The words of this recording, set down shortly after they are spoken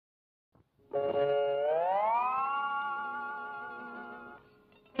Hello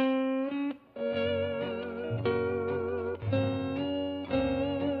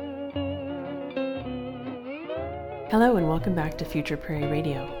and welcome back to Future Prairie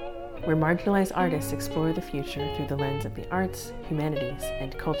Radio, where marginalized artists explore the future through the lens of the arts, humanities,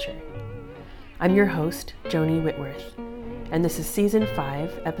 and culture. I'm your host, Joni Whitworth, and this is Season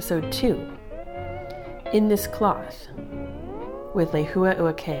 5, Episode 2, In This Cloth, with Lehua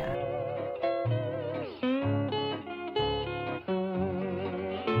Uakea.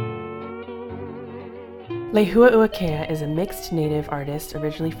 Lehua Uakea is a mixed native artist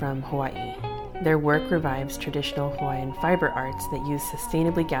originally from Hawaii. Their work revives traditional Hawaiian fiber arts that use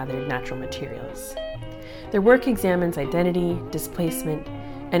sustainably gathered natural materials. Their work examines identity, displacement,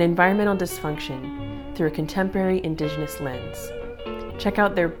 and environmental dysfunction through a contemporary indigenous lens. Check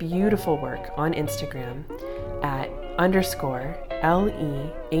out their beautiful work on Instagram at _LEHUAUAKEA_.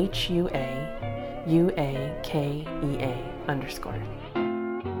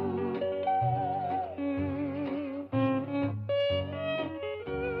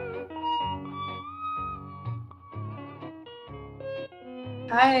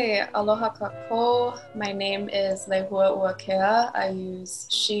 Hi, aloha kako. My name is Lehua Uakea. I use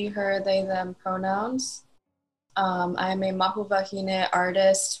she, her, they, them pronouns. I'm a mahu wahine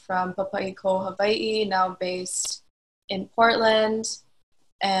artist from Papai'iko, Hawaii, now based in Portland.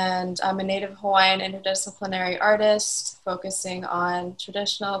 And I'm a Native Hawaiian interdisciplinary artist focusing on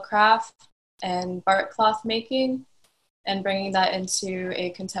traditional craft and bark cloth making and bringing that into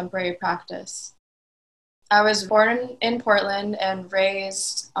a contemporary practice. I was born in Portland and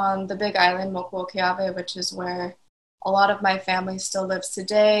raised on the Big Island, Mokuokeawe, which is where a lot of my family still lives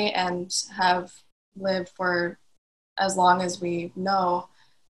today and have lived for as long as we know,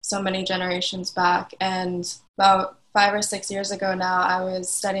 so many generations back. And about 5 or 6 years ago now, I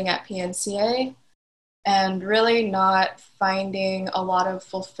was studying at PNCA and really not finding a lot of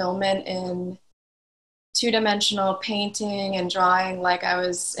fulfillment in two-dimensional painting and drawing like I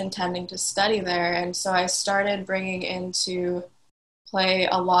was intending to study there. And so I started bringing into play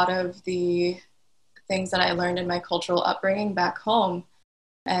a lot of the things that I learned in my cultural upbringing back home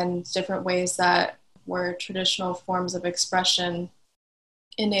and different ways that were traditional forms of expression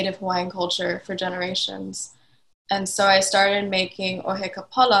in Native Hawaiian culture for generations. And so I started making ohe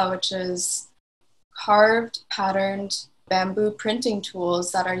kapala, which is carved, patterned bamboo printing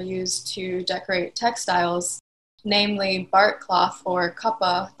tools that are used to decorate textiles, namely bark cloth or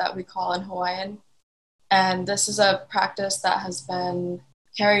kapa that we call in Hawaiian. And this is a practice that has been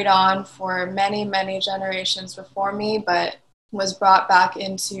carried on for many, many generations before me, but was brought back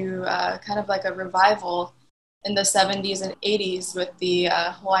into kind of like a revival in the 70s and 80s with the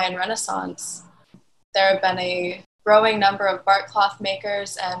Hawaiian Renaissance. There have been a growing number of bark cloth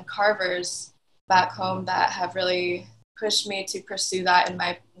makers and carvers back home that have really pushed me to pursue that in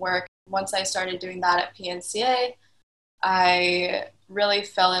my work. Once I started doing that at PNCA, I really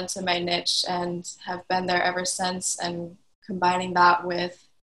fell into my niche and have been there ever since, and combining that with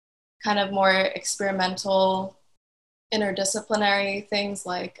kind of more experimental interdisciplinary things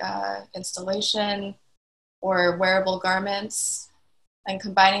like installation or wearable garments. And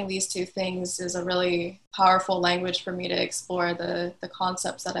combining these two things is a really powerful language for me to explore the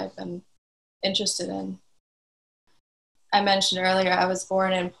concepts that I've been interested in. I mentioned earlier I was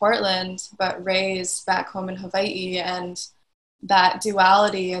born in Portland, but raised back home in Hawaii, and that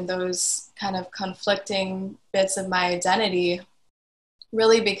duality and those kind of conflicting bits of my identity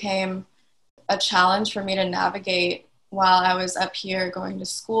really became a challenge for me to navigate while I was up here going to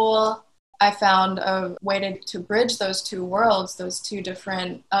school. I found a way to bridge those two worlds, those two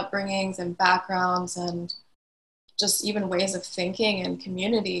different upbringings and backgrounds and just even ways of thinking and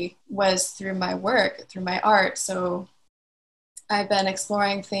community was through my work, through my art. So I've been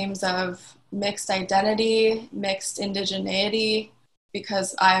exploring themes of mixed identity, mixed indigeneity,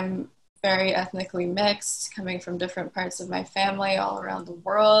 because I'm very ethnically mixed, coming from different parts of my family all around the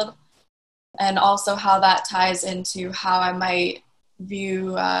world, and also how that ties into how I might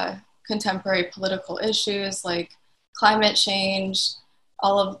view contemporary political issues like climate change,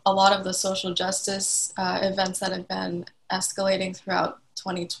 a lot of the social justice events that have been escalating throughout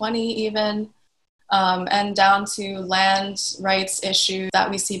 2020 even. And down to land rights issues that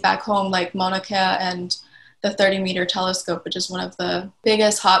we see back home, like Mauna Kea and the 30-meter telescope, which is one of the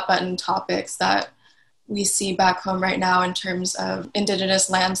biggest hot-button topics that we see back home right now in terms of Indigenous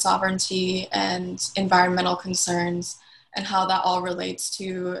land sovereignty and environmental concerns, and how that all relates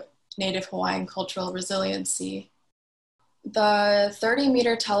to Native Hawaiian cultural resiliency. The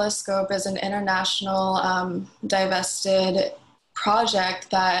 30-meter telescope is an international divested project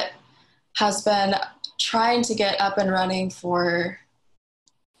that has been trying to get up and running for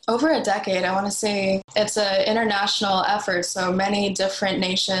over a decade. I want to say it's an international effort, so many different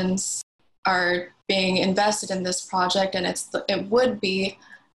nations are being invested in this project, and it would be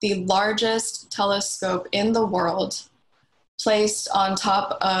the largest telescope in the world placed on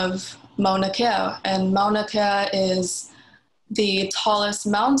top of Mauna Kea. And Mauna Kea is the tallest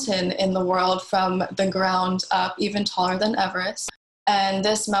mountain in the world from the ground up, even taller than Everest. And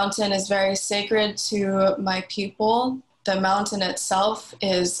this mountain is very sacred to my people. The mountain itself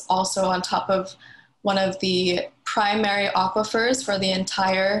is also on top of one of the primary aquifers for the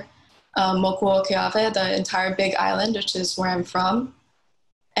entire Mokuokeawe, the entire Big Island, which is where I'm from.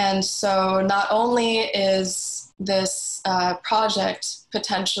 And so not only is this project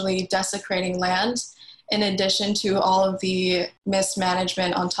potentially desecrating land, in addition to all of the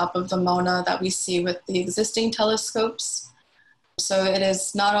mismanagement on top of the Mauna that we see with the existing telescopes. So it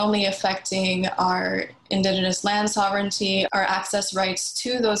is not only affecting our Indigenous land sovereignty, our access rights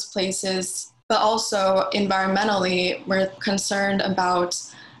to those places, but also environmentally, we're concerned about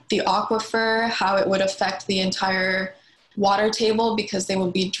the aquifer, how it would affect the entire water table because they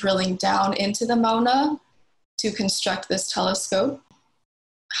will be drilling down into the Mauna to construct this telescope,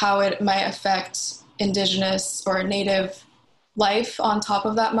 how it might affect Indigenous or Native life on top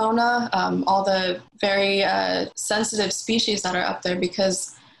of that Mauna, all the very sensitive species that are up there,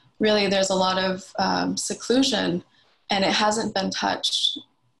 because really there's a lot of seclusion and it hasn't been touched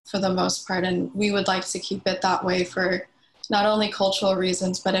for the most part. And we would like to keep it that way for not only cultural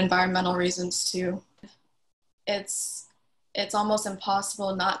reasons, but environmental reasons too. It's almost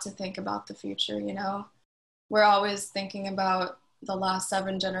impossible not to think about the future, you know? We're always thinking about the last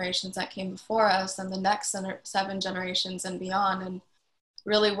 7 generations that came before us and the next 7 generations and beyond. And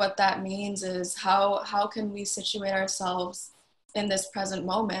really what that means is how can we situate ourselves in this present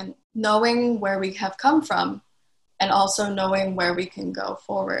moment, knowing where we have come from and also knowing where we can go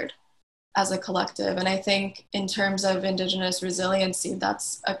forward as a collective. And I think in terms of Indigenous resiliency,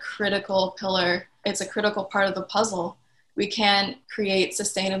 that's a critical pillar. It's a critical part of the puzzle. We can't create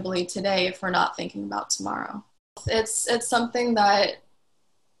sustainably today if we're not thinking about tomorrow. It's something that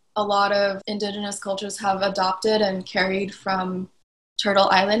a lot of Indigenous cultures have adopted and carried from Turtle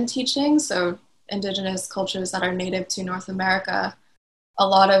Island teachings. So Indigenous cultures that are native to North America, a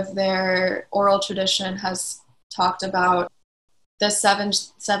lot of their oral tradition has talked about the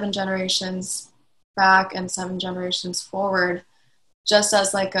seven generations back and 7 generations forward, just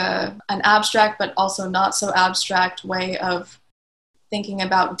as like an abstract but also not so abstract way of thinking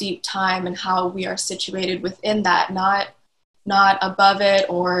about deep time and how we are situated within that, not above it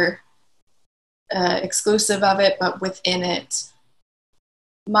or exclusive of it, but within it.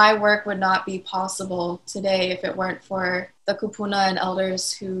 My work would not be possible today if it weren't for the kupuna and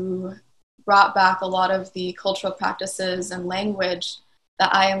elders who brought back a lot of the cultural practices and language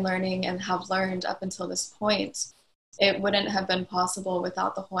that I am learning and have learned up until this point. It wouldn't have been possible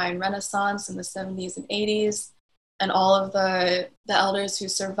without the Hawaiian Renaissance in the 70s and 80s, and all of the elders who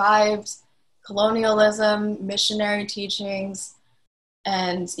survived colonialism, missionary teachings,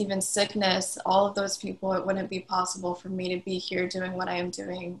 and even sickness. All of those people, it wouldn't be possible for me to be here doing what I am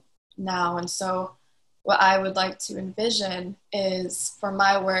doing now. And so what I would like to envision is for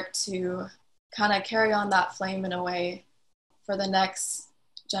my work to kind of carry on that flame in a way for the next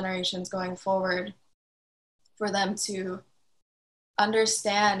generations going forward, for them to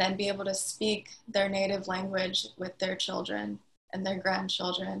understand and be able to speak their native language with their children and their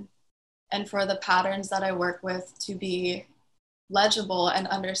grandchildren, and for the patterns that I work with to be legible and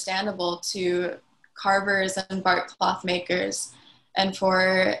understandable to carvers and bark cloth makers, and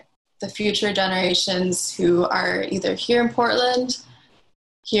for the future generations who are either here in Portland,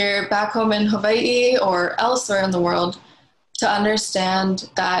 here back home in Hawaii, or elsewhere in the world, to understand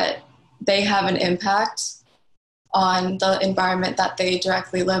that they have an impact on the environment that they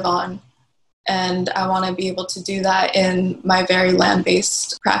directly live on. And I want to be able to do that in my very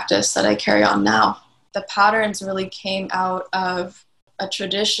land-based practice that I carry on now. The patterns really came out of a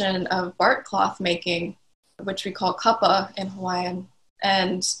tradition of bark cloth making, which we call kapa in Hawaiian.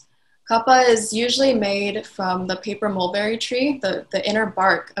 And kapa is usually made from the paper mulberry tree, the inner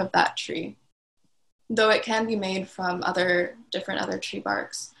bark of that tree, though it can be made from different other tree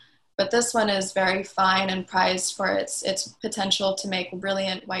barks. But this one is very fine and prized for its potential to make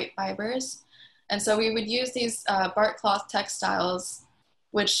brilliant white fibers. And so we would use these bark cloth textiles,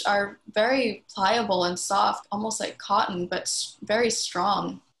 which are very pliable and soft, almost like cotton, but very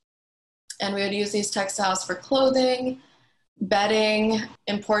strong. And we would use these textiles for clothing, bedding,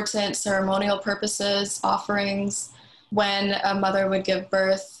 important ceremonial purposes, offerings, when a mother would give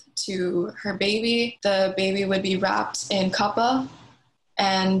birth to her baby. The baby would be wrapped in kapa,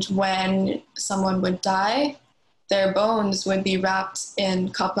 and when someone would die, their bones would be wrapped in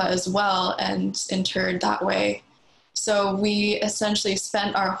kapa as well and interred that way. So we essentially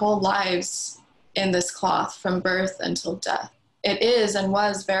spent our whole lives in this cloth from birth until death. It is and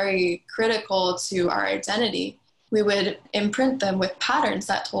was very critical to our identity. We would imprint them with patterns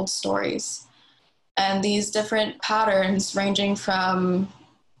that told stories. And these different patterns, ranging from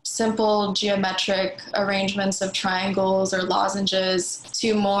simple geometric arrangements of triangles or lozenges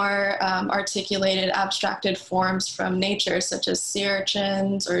to more articulated, abstracted forms from nature, such as sea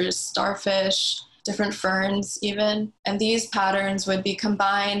urchins or starfish, different ferns even. And these patterns would be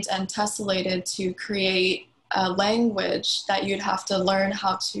combined and tessellated to create a language that you'd have to learn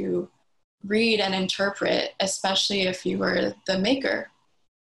how to read and interpret, especially if you were the maker.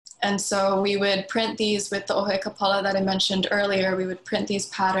 And so we would print these with the ohe kapala that I mentioned earlier. We would print these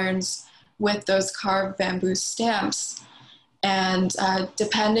patterns with those carved bamboo stamps. And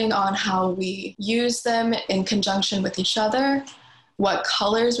depending on how we use them in conjunction with each other, what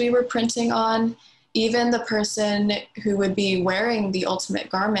colors we were printing on, even the person who would be wearing the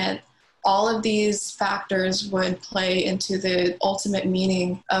ultimate garment, all of these factors would play into the ultimate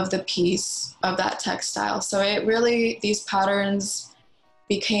meaning of the piece, of that textile. So it really, these patterns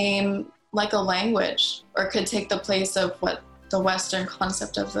became like a language, or could take the place of what the Western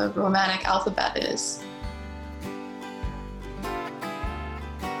concept of the Romanic alphabet is.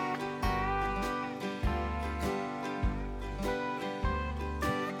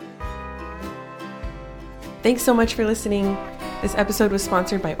 Thanks so much for listening. This episode was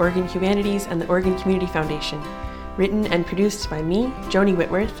sponsored by Oregon Humanities and the Oregon Community Foundation. Written and produced by me, Joni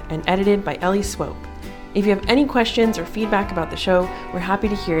Whitworth, and edited by Ellie Swope. If you have any questions or feedback about the show, we're happy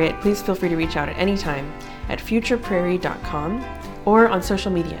to hear it. Please feel free to reach out at any time at futureprairie.com or on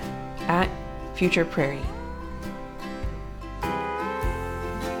social media at futureprairie.